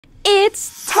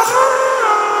It's time!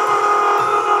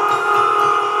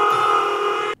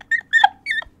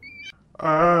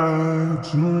 I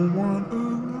don't want a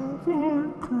love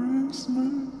for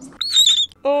Christmas.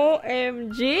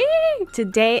 OMG!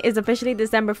 Today is officially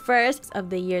December 1st of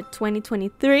the year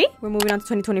 2023. We're moving on to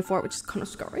 2024, which is kind of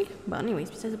scary. But anyways,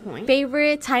 besides the point.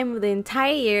 Favorite time of the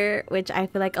entire year, which I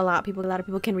feel like a lot of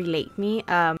people can relate me.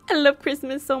 I love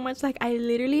Christmas so much. Like, I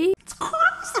literally... It's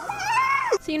Christmas!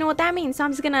 So you know what that means. So I'm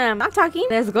just gonna not talking.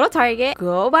 Let's go to Target,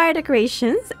 go buy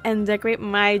decorations, and decorate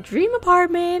my dream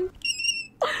apartment.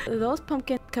 Those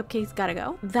pumpkin cupcakes gotta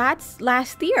go. That's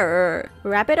last year.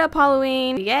 Wrap it up,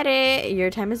 Halloween. You get it. Your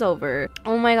time is over.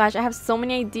 Oh my gosh, I have so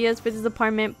many ideas for this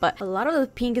apartment, but a lot of the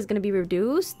pink is gonna be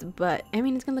reduced. But I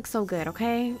mean, it's gonna look so good,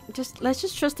 okay? Let's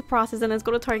just trust the process and let's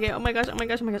go to Target. Oh my gosh, oh my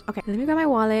gosh, oh my gosh. Okay, let me grab my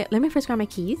wallet. Let me first grab my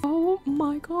keys. Oh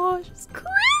my gosh, it's Christmas!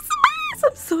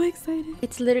 I'm so excited.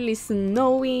 It's literally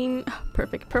snowing.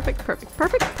 Perfect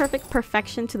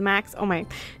perfection to the max. Oh my,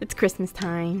 it's Christmas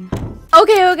time.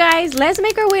 Okay, well guys, let's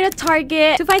make our way to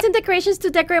Target to find some decorations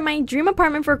to decorate my dream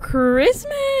apartment for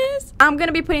Christmas. I'm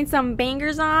gonna be putting some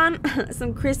bangers on,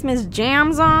 some Christmas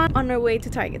jams on our way to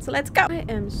Target. So let's go. I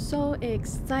am so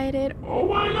excited. Oh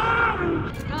my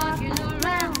god! Rocking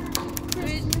around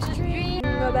Christmas tree.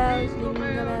 Jingle bells, jingle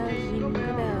bells, jingle bells.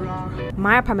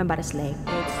 My apartment by the sleigh.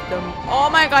 Oh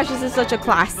my gosh, this is such a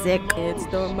classic. It's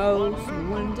the most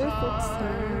wonderful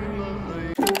time.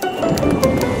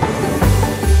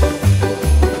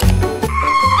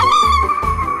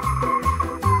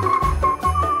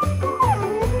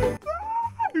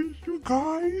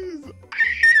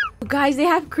 Guys, they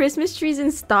have Christmas trees in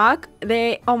stock.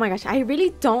 Oh my gosh, I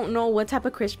really don't know what type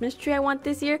of Christmas tree I want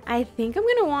this year. I think I'm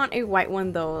gonna want a white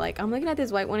one though. Like, I'm looking at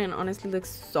this white one and honestly looks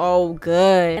so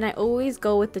good. And I always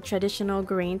go with the traditional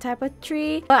green type of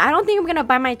tree. But I don't think I'm gonna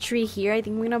buy my tree here. I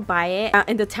think I'm gonna buy it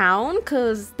in the town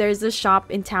because there's a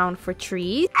shop in town for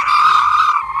trees.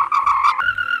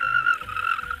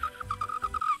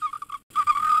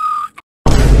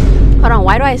 Hold on,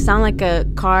 why do I sound like a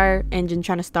car engine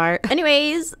trying to start?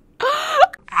 Anyways,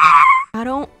 I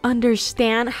don't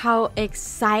understand how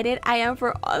excited I am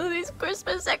for all of these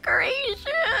Christmas decorations.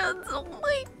 Oh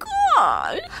my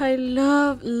god. I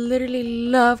literally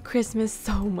love Christmas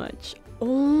so much.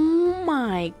 Oh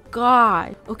my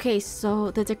god. Okay,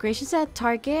 so the decorations at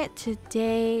Target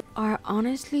today are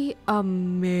honestly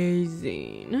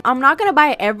amazing. I'm not gonna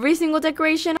buy every single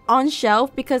decoration on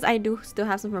shelf because I do still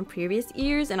have some from previous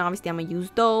years, and obviously I'm gonna use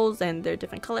those, and they're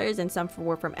different colors, and some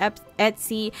were from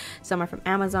Etsy, some are from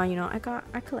Amazon. You know, I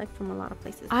collect from a lot of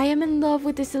places. I am in love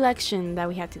with the selection that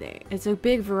we have today. It's a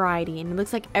big variety, and it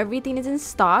looks like everything is in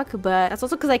stock, but that's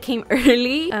also because I came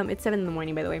early. It's 7 in the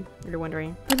morning, by the way, if you're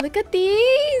wondering. But look at these.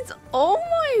 Oh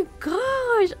my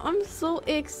gosh, I'm so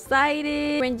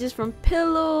excited. Ranges from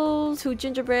pillows to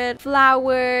gingerbread,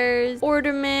 flowers,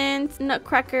 ornaments,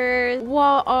 nutcrackers,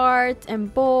 wall art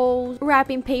and bowls,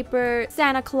 wrapping paper,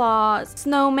 Santa Claus,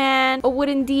 snowman, a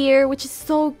wooden deer, which is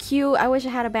so cute. I wish I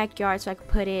had a backyard so I could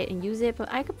put it and use it,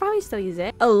 but I could probably still use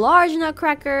it. A large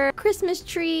nutcracker, Christmas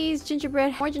trees,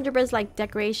 gingerbread, more gingerbreads like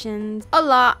decorations. A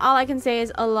lot. All I can say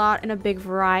is a lot and a big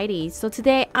variety. So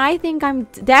today I think I'm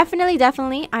definitely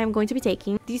I'm going to be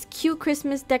taking these cute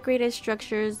Christmas decorated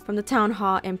structures from the town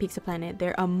hall and Pizza Planet.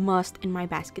 They're a must in my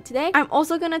basket today. I'm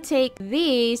also gonna take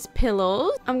these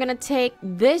pillows. I'm gonna take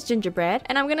this gingerbread,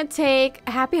 and I'm gonna take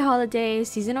Happy Holidays,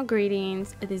 seasonal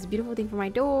greetings, this beautiful thing for my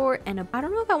door, and I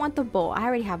don't know if I want the bowl. I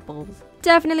already have bowls.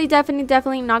 Definitely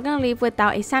not gonna leave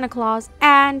without a Santa Claus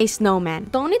and a snowman.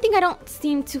 The only thing I don't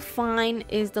seem to find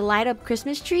is the light up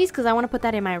Christmas trees, because I want to put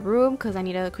that in my room because I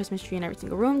need a Christmas tree in every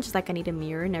single room, just like I need a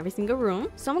mirror in every single room.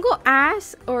 So I'm gonna go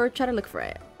ask or try to look for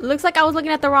it. Looks like I was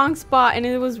looking at the wrong spot and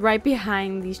it was right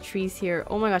behind these trees here.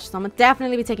 Oh my gosh, so I'm gonna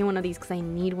definitely be taking one of these because I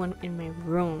need one in my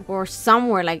room or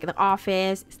somewhere like the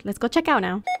office. Let's go check out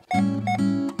now.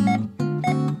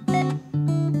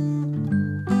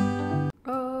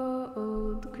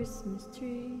 Christmas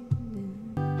tree.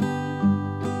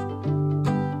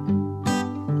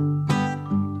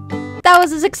 That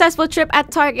was a successful trip at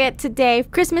Target today.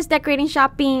 Christmas decorating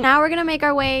shopping. Now we're gonna make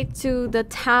our way to the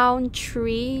town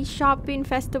tree shopping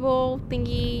festival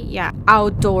thingy. Yeah,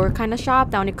 outdoor kind of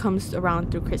shop that only comes around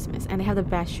through Christmas, and they have the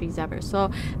best trees ever. So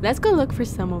let's go look for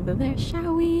some over there,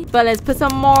 shall we? But let's put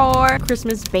some more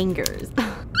Christmas bangers.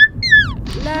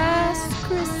 Last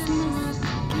Christmas,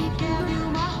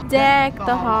 deck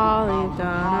the holly,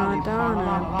 donna,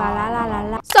 donna, ba la la la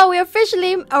la. So we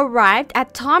officially arrived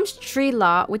at Tom's Tree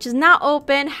Lot, which is now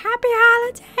open. Happy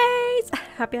holidays! trees.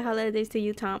 Happy holidays to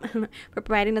you, Tom, for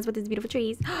providing us with these beautiful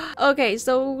trees. Okay,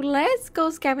 so let's go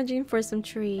scavenging for some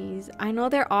trees. I know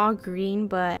they're all green,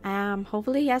 but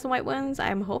hopefully he has some white ones.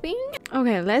 I'm hoping.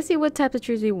 Okay, let's see what types of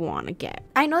trees we want to get.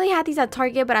 I know they had these at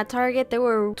Target, but at Target they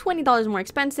were $20 more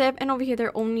expensive, and over here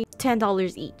they're only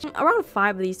 $10 each. Around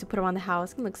 5 of these to put around the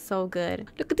house. It looks so good.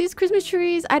 Look at these Christmas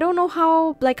trees. I don't know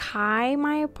how like high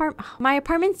my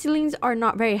apartment ceilings are.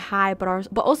 Not very high, but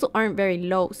also aren't very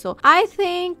low. So I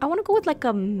think I want to go with like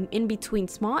a in between,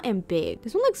 small and big.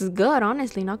 This one looks good,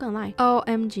 honestly, not gonna lie.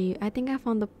 OMG, I think I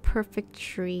found the perfect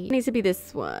tree. It needs to be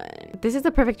this one. This is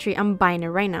the perfect tree. I'm buying it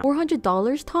right now.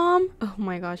 $400, Tom? Oh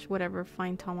my gosh, whatever,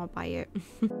 fine, Tom, I'll buy it.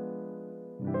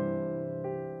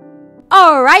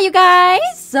 Alright, you guys,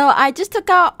 so I just took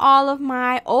out all of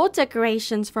my old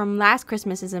decorations from last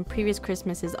Christmases and previous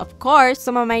Christmases. Of course,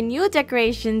 some of my new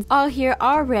decorations all here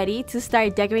are ready to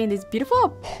start decorating this beautiful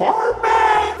apartment.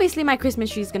 Obviously, my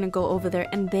Christmas tree is gonna go over there,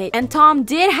 and Tom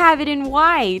did have it in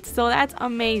white, so that's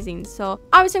amazing. So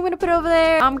obviously I'm gonna put it over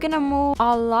there. I'm gonna move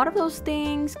a lot of those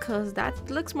things because that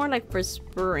looks more like for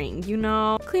spring, you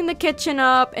know. Clean the kitchen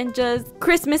up and just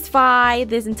Christmasify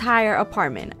this entire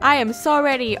apartment. I am so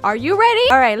ready. Are you ready?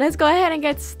 All right, let's go ahead and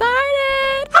get started.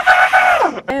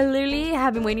 I literally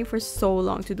have been waiting for so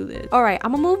long to do this. All right,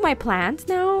 I'm gonna move my plants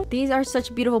now. These are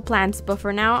such beautiful plants, but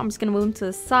for now I'm just gonna move them to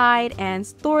the side and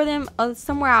store them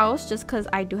somewhere else, just because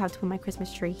I do have to put my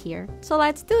Christmas tree here. So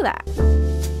let's do that.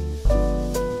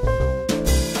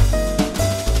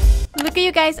 Look at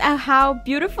you guys at how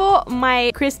beautiful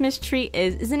my Christmas tree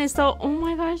is. Isn't it so? Oh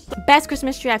my gosh, the best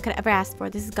Christmas tree I could ever ask for.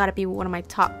 This has got to be one of my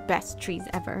top best trees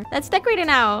ever. Let's decorate it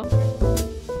now.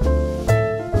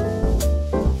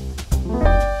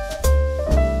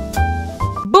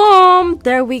 Boom!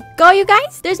 There we go, you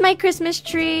guys. There's my Christmas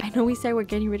tree. I know we said we're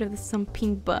getting rid of some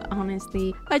pink, but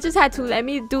honestly, I just had to. Let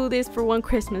me do this for one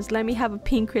Christmas. Let me have a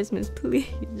pink Christmas, please.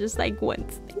 Just like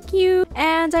once. Thank you.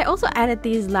 And I also added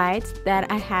these lights that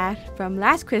I had from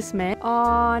last Christmas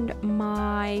on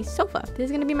my sofa. This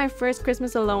is gonna be my first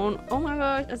Christmas alone. Oh my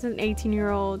gosh, as an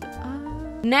 18-year-old.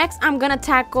 Next, I'm gonna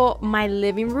tackle my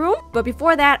living room. But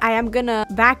before that, I am gonna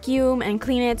vacuum and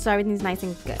clean it so everything's nice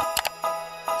and good.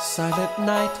 Silent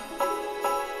night,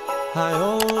 I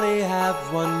only have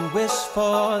one wish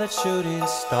for the shooting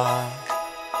star.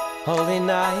 Holy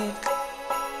night,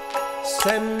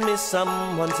 send me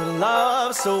someone to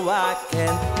love so I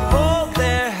can hold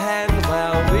their hand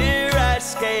while we're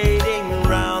ice skating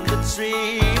round the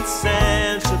tree in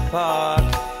Central Park.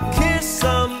 Kiss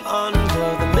them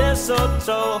under the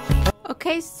mistletoe.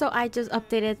 Okay, so I just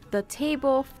updated the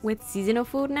table with seasonal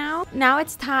food now. Now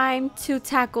it's time to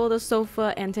tackle the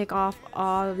sofa and take off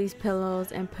all of these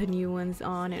pillows and put new ones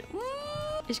on it.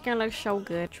 It's gonna look so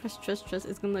good. Trust.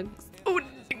 It's gonna look so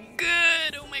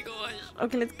good. Oh my gosh.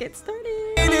 Okay, let's get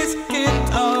started.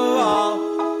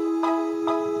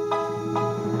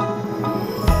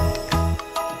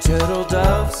 Turtle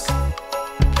doves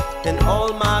and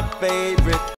all my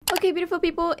favorite. Okay, beautiful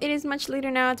people, it is much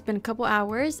later now. It's been a couple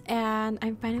hours and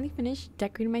I'm finally finished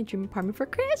decorating my dream apartment for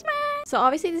Christmas. So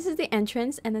obviously this is the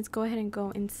entrance, and let's go ahead and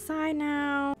go inside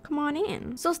now. Come on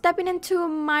in. So stepping into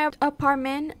my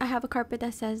apartment, I have a carpet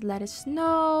that says let it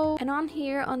snow, and on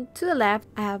here to the left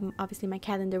I have obviously my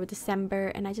calendar with December,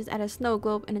 and I just added a snow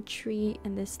globe and a tree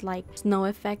and this like snow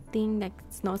effect thing, like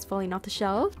snow is falling off the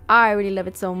shelf. I really love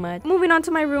it so much. Moving on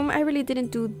to my room, I really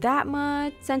didn't do that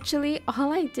much. Essentially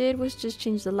all I did was just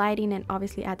change the lighting and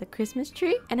obviously add the Christmas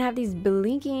tree, and have these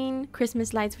blinking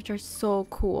Christmas lights which are so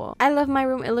cool. I love my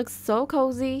room. It looks so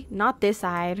cozy. Not this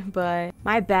side, but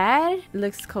my bed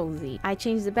looks cozy. I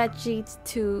changed the bed sheets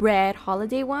to red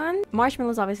holiday one.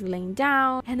 Marshmallows obviously laying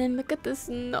down, and then look at the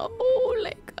snow,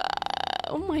 like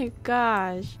oh my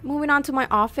gosh. Moving on to my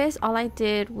office, all I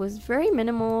did was very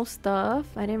minimal stuff.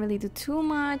 I didn't really do too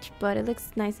much, but it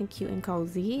looks nice and cute and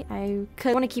cozy. I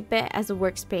could want to keep it as a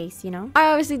workspace, you know. I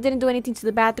obviously didn't do anything to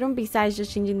the bathroom besides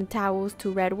just changing the towels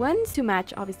to red ones to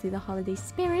match obviously the holiday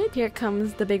spirit. Here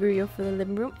comes the big reveal for the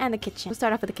living room and the kitchen. We'll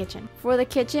start off with the kitchen. For the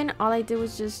kitchen, all I did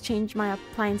was just change my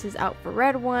appliances out for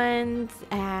red ones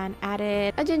and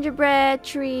added a gingerbread,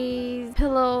 trees,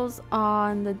 pillows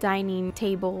on the dining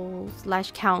table /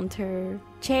 counter,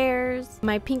 chairs.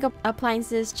 My pink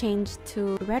appliances changed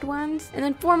to red ones, and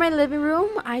then for my living room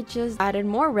I just added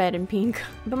more red and pink.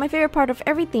 But my favorite part of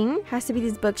everything has to be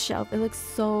this bookshelf. It looks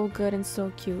so good and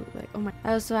so cute. Like, oh my.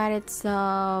 I also added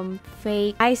some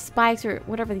fake ice spikes or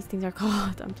whatever these things are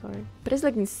called. I'm sorry, but it's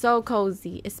looking so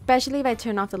cozy, especially if I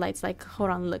turn off the lights. Like,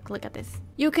 hold on, look at this.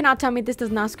 You cannot tell me this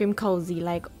does not scream cozy.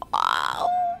 Like, oh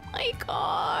my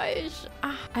gosh.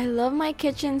 I love my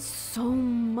kitchen so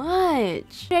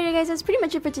much. Alright guys, that's pretty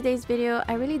much it for today's video.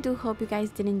 I really do hope you guys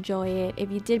did enjoy it.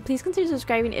 If you did, please consider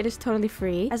subscribing. It is totally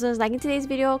free. As well as liking today's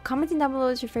video, commenting down below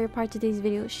is your favorite part of today's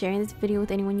video, sharing this video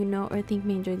with anyone you know or think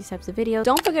may enjoy these types of videos.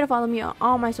 Don't forget to follow me on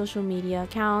all my social media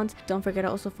accounts. Don't forget to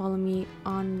also follow me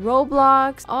on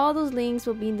Roblox. All those links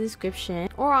will be in the description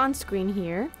or on screen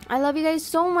here. I love you guys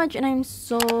so much, and I'm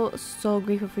so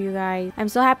grateful for you guys. I'm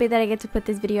so happy that I get to put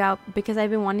this video out because I've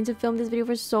been wanting to film this video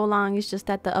for so long. It's just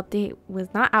that the update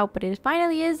was not out, but it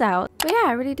finally is out. But yeah,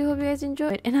 I really do hope you guys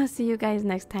enjoyed, and I'll see you guys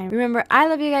next time. Remember, I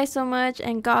love you guys so much,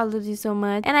 and God loves you so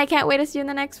much, and I can't wait to see you in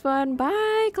the next one.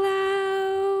 Bye, clouds.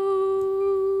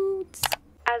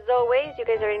 As always, you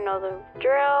guys already know the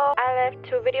drill. I left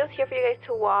 2 videos here for you guys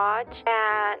to watch,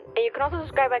 and you can also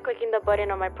subscribe by clicking the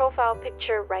button on my profile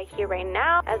picture right here, right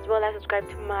now, as well as subscribe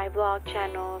to my vlog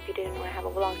channel. If you didn't know I have a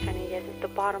vlog channel, yes, it's the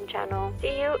bottom channel.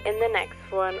 See you in the next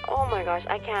one. Oh my gosh,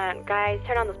 I can't. Guys,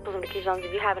 turn on those post notifications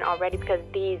if you haven't already, because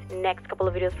these next couple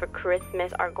of videos for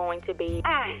Christmas are going to be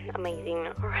amazing.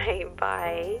 Alright,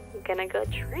 bye. I'm gonna go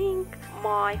drink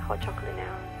my hot chocolate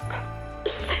now.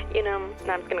 You know,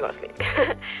 now I'm just gonna go to sleep.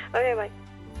 Okay, bye.